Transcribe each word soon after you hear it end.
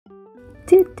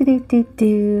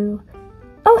Do.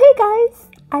 Oh, hey guys!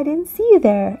 I didn't see you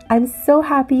there. I'm so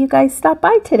happy you guys stopped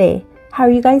by today. How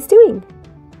are you guys doing?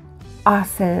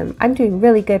 Awesome. I'm doing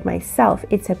really good myself.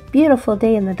 It's a beautiful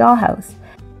day in the dollhouse.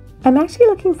 I'm actually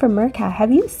looking for Mercat.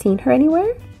 Have you seen her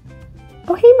anywhere?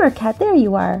 Oh, hey Mercat, there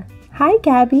you are. Hi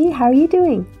Gabby, how are you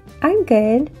doing? I'm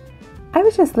good. I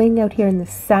was just laying out here in the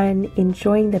sun,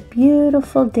 enjoying the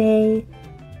beautiful day.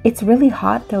 It's really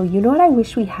hot though. You know what I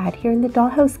wish we had here in the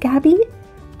dollhouse, Gabby?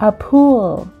 A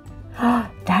pool.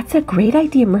 That's a great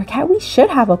idea, Mercat. We should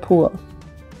have a pool.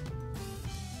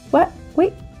 What?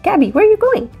 Wait, Gabby, where are you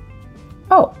going?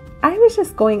 Oh, I was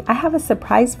just going. I have a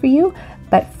surprise for you,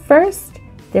 but first,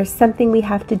 there's something we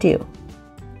have to do.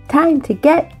 Time to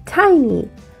get tiny.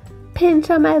 Pinch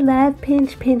on my left,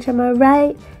 pinch on my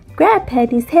right. Grab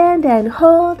Penny's hand and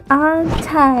hold on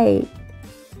tight.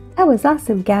 That was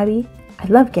awesome, Gabby. I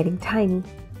love getting tiny.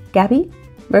 Gabby?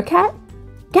 Mercat?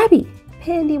 Gabby!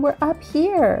 Pandy, we're up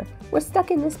here. We're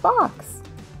stuck in this box.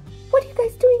 What are you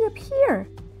guys doing up here?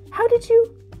 How did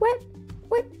you... What?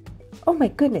 Oh my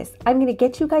goodness. I'm going to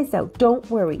get you guys out. Don't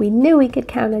worry. We knew we could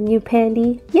count on you,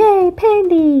 Pandy. Yay,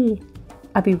 Pandy!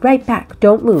 I'll be right back.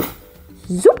 Don't move.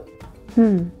 Zoop!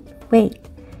 Wait.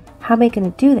 How am I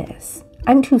going to do this?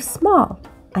 I'm too small.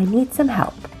 I need some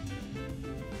help.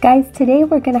 Guys, today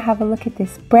we're going to have a look at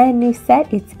this brand new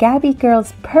set. It's Gabby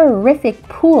Girl's Purr-ific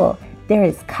pool. There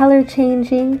is color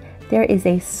changing. There is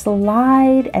a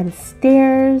slide and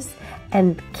stairs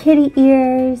and kitty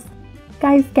ears.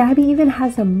 Guys, Gabby even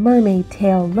has a mermaid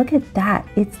tail. Look at that.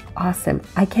 It's awesome.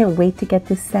 I can't wait to get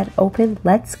this set open.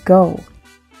 Let's go.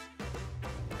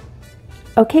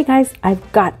 Okay, guys,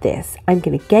 I've got this. I'm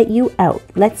going to get you out.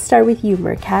 Let's start with you,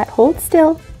 Mercat. Hold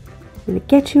still. I'm going to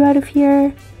get you out of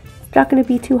here. It's not going to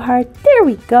be too hard. There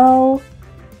we go.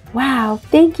 Wow,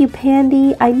 thank you,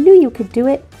 Pandy. I knew you could do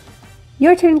it.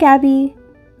 Your turn, Gabby.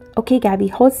 Okay, Gabby,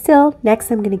 hold still. Next,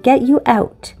 I'm going to get you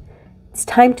out. It's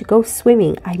time to go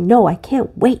swimming. I know, I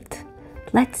can't wait.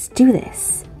 Let's do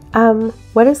this.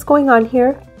 What is going on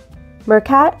here?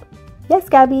 Mercat? Yes,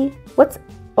 Gabby. What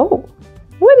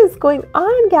is going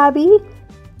on, Gabby?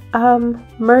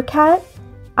 Mercat,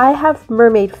 I have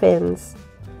mermaid fins.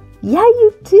 Yeah,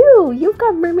 you do. You've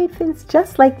got mermaid fins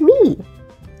just like me.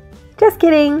 Just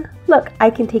kidding. Look, I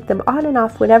can take them on and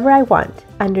off whenever I want.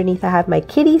 Underneath I have my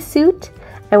kitty suit,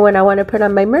 and when I want to put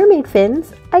on my mermaid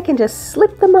fins, I can just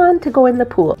slip them on to go in the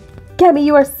pool. Gabby,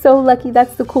 you are so lucky.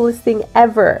 That's the coolest thing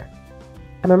ever.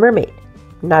 I'm a mermaid,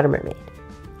 not a mermaid.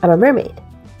 I'm a mermaid,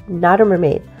 not a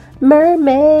mermaid.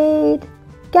 Mermaid!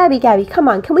 Gabby, come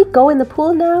on. Can we go in the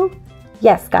pool now?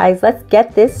 Yes, guys, let's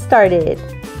get this started.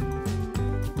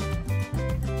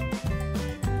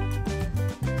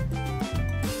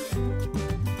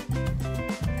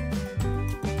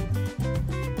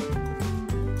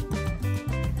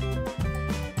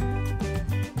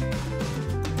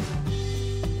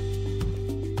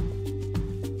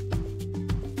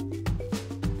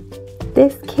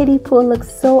 This kiddie pool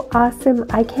looks so awesome.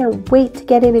 I can't wait to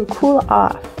get in and cool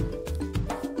off.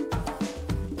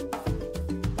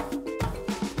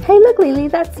 Hey, look, Lily,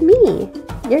 that's me.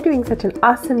 You're doing such an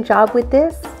awesome job with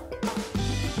this.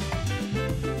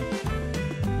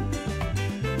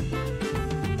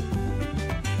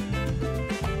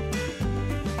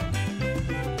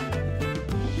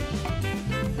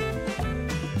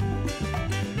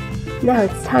 Now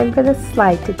it's time for the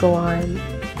slide to go on.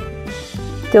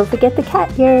 Don't forget the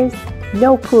cat ears.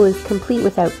 No pool is complete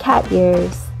without cat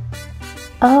ears.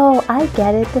 Oh, I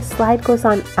get it. The slide goes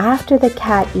on after the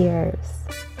cat ears.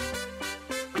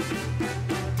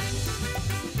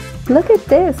 Look at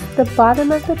this. The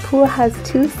bottom of the pool has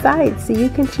two sides, so you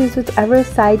can choose whichever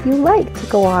side you like to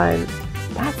go on.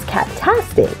 That's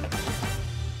CAT-tastic.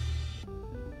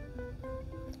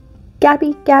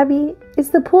 Gabby, is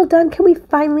the pool done? Can we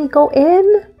finally go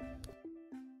in?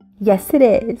 Yes, it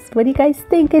is. What do you guys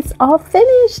think? It's all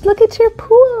finished. Look at your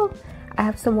pool. I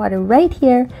have some water right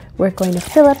here. We're going to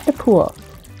fill up the pool.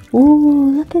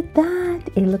 Ooh, look at that.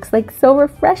 It looks like so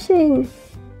refreshing.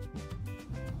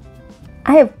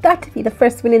 I have got to be the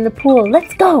first one in the pool.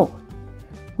 Let's go.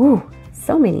 Ooh,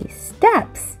 so many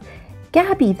steps.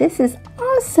 Gabby, this is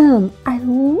awesome. I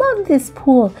love this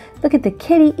pool. Look at the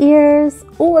kitty ears.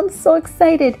 Oh, I'm so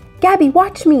excited. Gabby,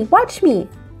 watch me.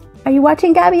 Are you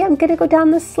watching, Gabby? I'm gonna go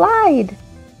down the slide.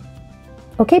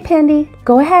 Okay, Pandy,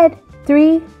 go ahead.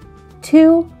 3,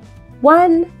 2,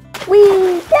 1.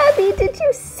 Whee! Gabby, did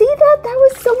you see that? That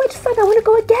was so much fun. I want to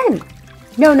go again.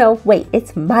 No, wait,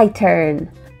 it's my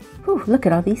turn. Whew, look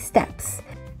at all these steps.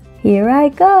 Here I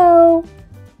go.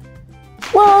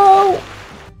 Whoa!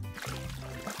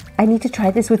 I need to try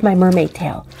this with my mermaid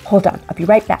tail. Hold on, I'll be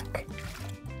right back.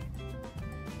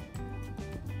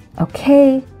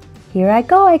 Okay, here I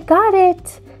go. I got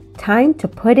it. Time to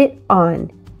put it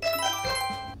on.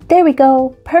 There we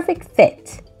go. Perfect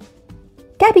fit.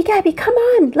 Gabby, come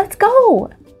on. Let's go.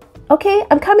 Okay,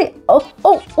 I'm coming. I'm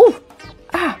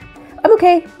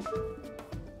okay.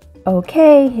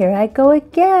 Okay, here I go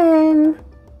again.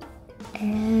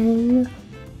 And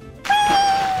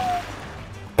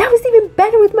that was even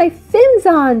better with my fins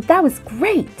on. That was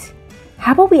great.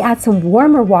 How about we add some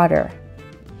warmer water?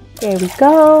 There we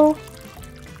go.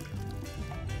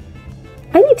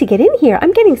 I need to get in here.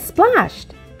 I'm getting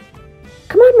splashed.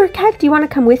 Come on, Mercat, do you want to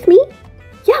come with me?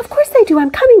 Yeah, of course I do. I'm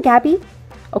coming, Gabby.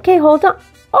 Okay, hold on.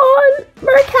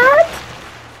 Mercat!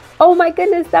 Oh my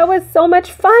goodness, that was so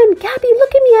much fun. Gabby,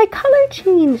 look at me. I color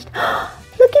changed.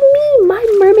 Look at me. My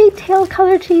mermaid tail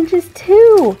color changes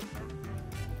too.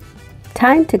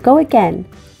 Time to go again.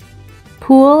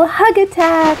 Pool hug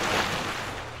attack.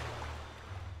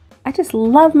 I just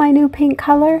love my new pink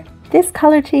color. This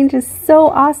color change is so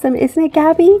awesome, isn't it,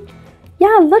 Gabby?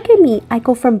 Yeah, look at me. I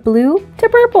go from blue to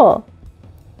purple.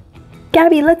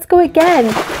 Gabby, let's go again.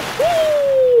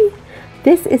 Whee!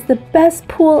 This is the best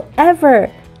pool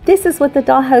ever. This is what the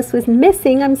dollhouse was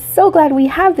missing. I'm so glad we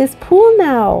have this pool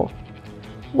now.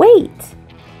 Wait,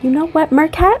 you know what,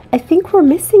 Mercat? I think we're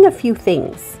missing a few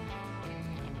things.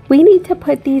 We need to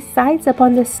put these sides up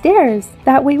on the stairs.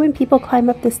 That way when people climb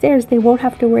up the stairs, they won't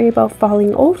have to worry about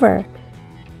falling over.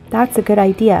 That's a good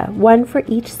idea. One for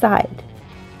each side.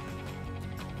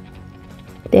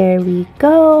 There we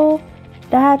go.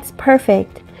 That's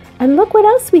perfect. And look what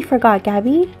else we forgot,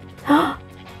 Gabby.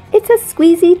 It's a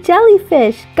squeezy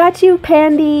jellyfish. Got you,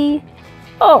 Pandy.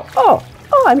 Oh,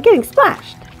 I'm getting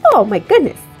splashed. Oh my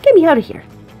goodness. Get me out of here.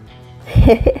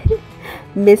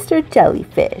 Mr.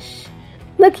 Jellyfish.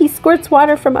 Look, he squirts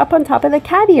water from up on top of the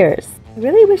cat ears. I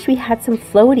really wish we had some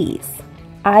floaties.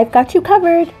 I've got you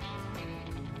covered.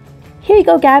 Here you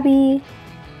go, Gabby.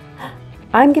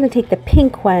 I'm gonna take the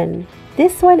pink one.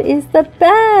 This one is the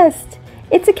best.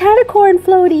 It's a catacorn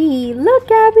floaty. Look,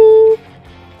 Gabby.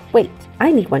 Wait,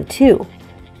 I need one too.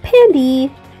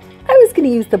 Pandy, I was gonna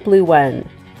use the blue one.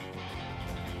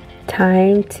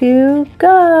 Time to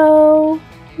go.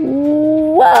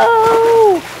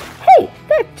 Whoa! Hey,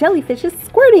 that jellyfish is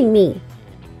squirting me.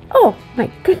 Oh my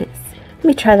goodness. Let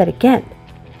me try that again.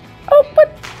 Oh,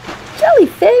 but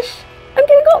jellyfish, I'm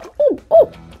getting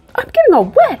I'm getting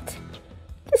all wet.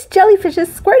 This jellyfish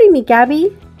is squirting me,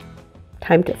 Gabby.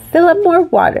 Time to fill up more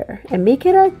water and make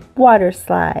it a water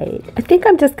slide. I think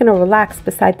I'm just gonna relax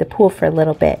beside the pool for a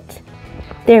little bit.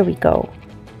 There we go.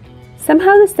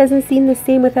 Somehow this doesn't seem the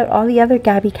same without all the other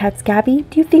Gabby cats. Gabby,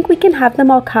 do you think we can have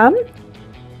them all come?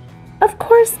 Of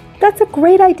course, that's a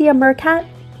great idea, Mercat.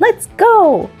 Let's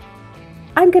go.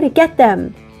 I'm gonna get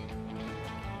them.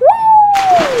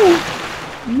 Woo!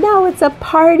 Now it's a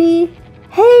party.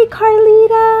 Hey,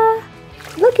 Carlita.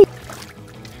 Look at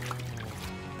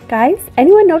guys,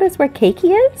 anyone notice where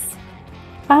Keiki is?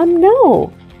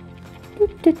 No.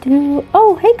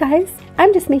 Oh, hey guys,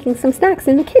 I'm just making some snacks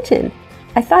in the kitchen.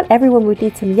 I thought everyone would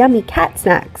need some yummy cat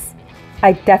snacks.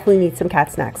 I definitely need some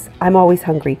cat snacks. I'm always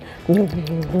hungry.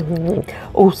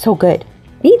 Oh, so good.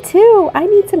 Me too. I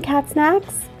need some cat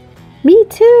snacks. Me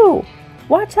too.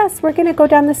 Watch us. We're gonna go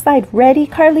down the slide. Ready,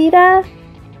 Carlita?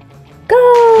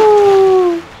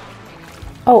 Go!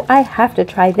 Oh, I have to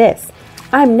try this.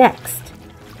 I'm next.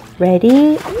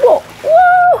 Ready? Whoa!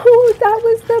 Whoa! That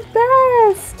was the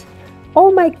best!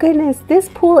 Oh my goodness, this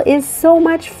pool is so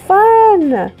much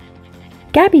fun!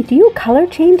 Gabby, do you color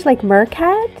change like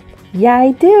Mercat? Yeah,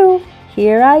 I do.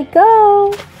 Here I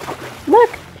go.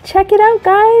 Look, check it out,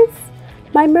 guys.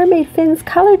 My mermaid fins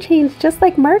color change just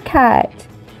like Mercat.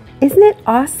 Isn't it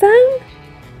awesome?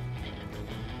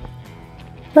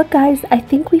 Look, guys, I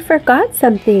think we forgot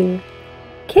something.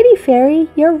 Kitty Fairy,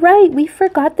 you're right. We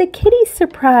forgot the kitty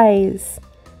surprise.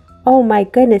 Oh my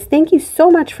goodness. Thank you so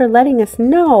much for letting us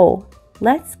know.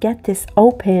 Let's get this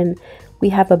open. We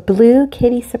have a blue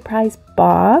kitty surprise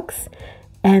box.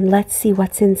 And let's see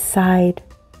what's inside.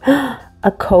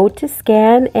 A code to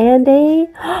scan and an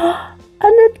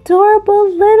adorable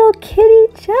little kitty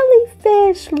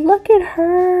jellyfish. Look at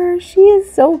her. She is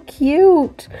so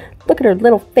cute. Look at her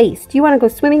little face. Do you want to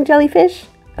go swimming, jellyfish?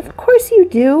 Of course you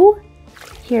do.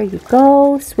 Here you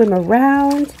go, swim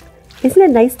around. Isn't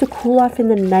it nice to cool off in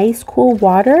the nice, cool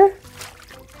water?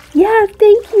 Yeah,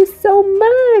 thank you so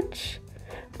much.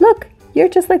 Look, you're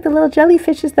just like the little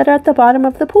jellyfishes that are at the bottom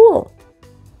of the pool.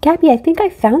 Gabby, I think I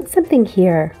found something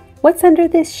here. What's under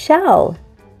this shell?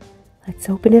 Let's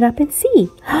open it up and see.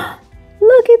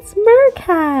 Look, it's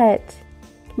Mercat.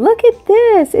 Look at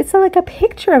this. It's like a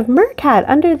picture of Mercat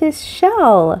under this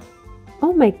shell.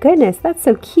 Oh my goodness, that's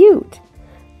so cute.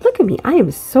 Look at me, I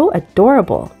am so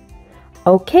adorable.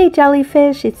 Okay,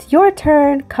 jellyfish, it's your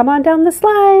turn. Come on down the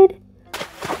slide.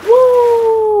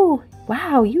 Whoa!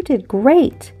 Wow, you did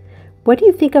great. What do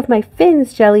you think of my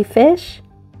fins, jellyfish?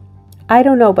 I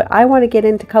don't know, but I want to get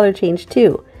into color change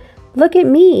too. Look at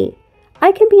me.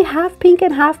 I can be half pink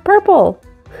and half purple.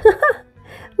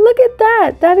 Look at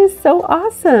that. That is so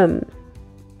awesome.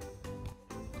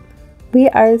 We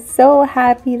are so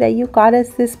happy that you got us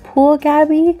this pool,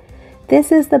 Gabby.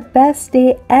 This is the best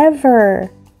day ever.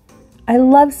 I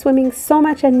love swimming so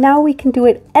much, and now we can do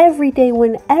it every day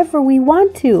whenever we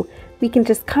want to. We can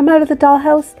just come out of the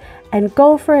dollhouse and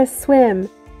go for a swim.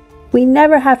 We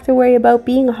never have to worry about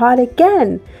being hot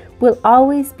again. We'll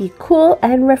always be cool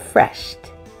and refreshed.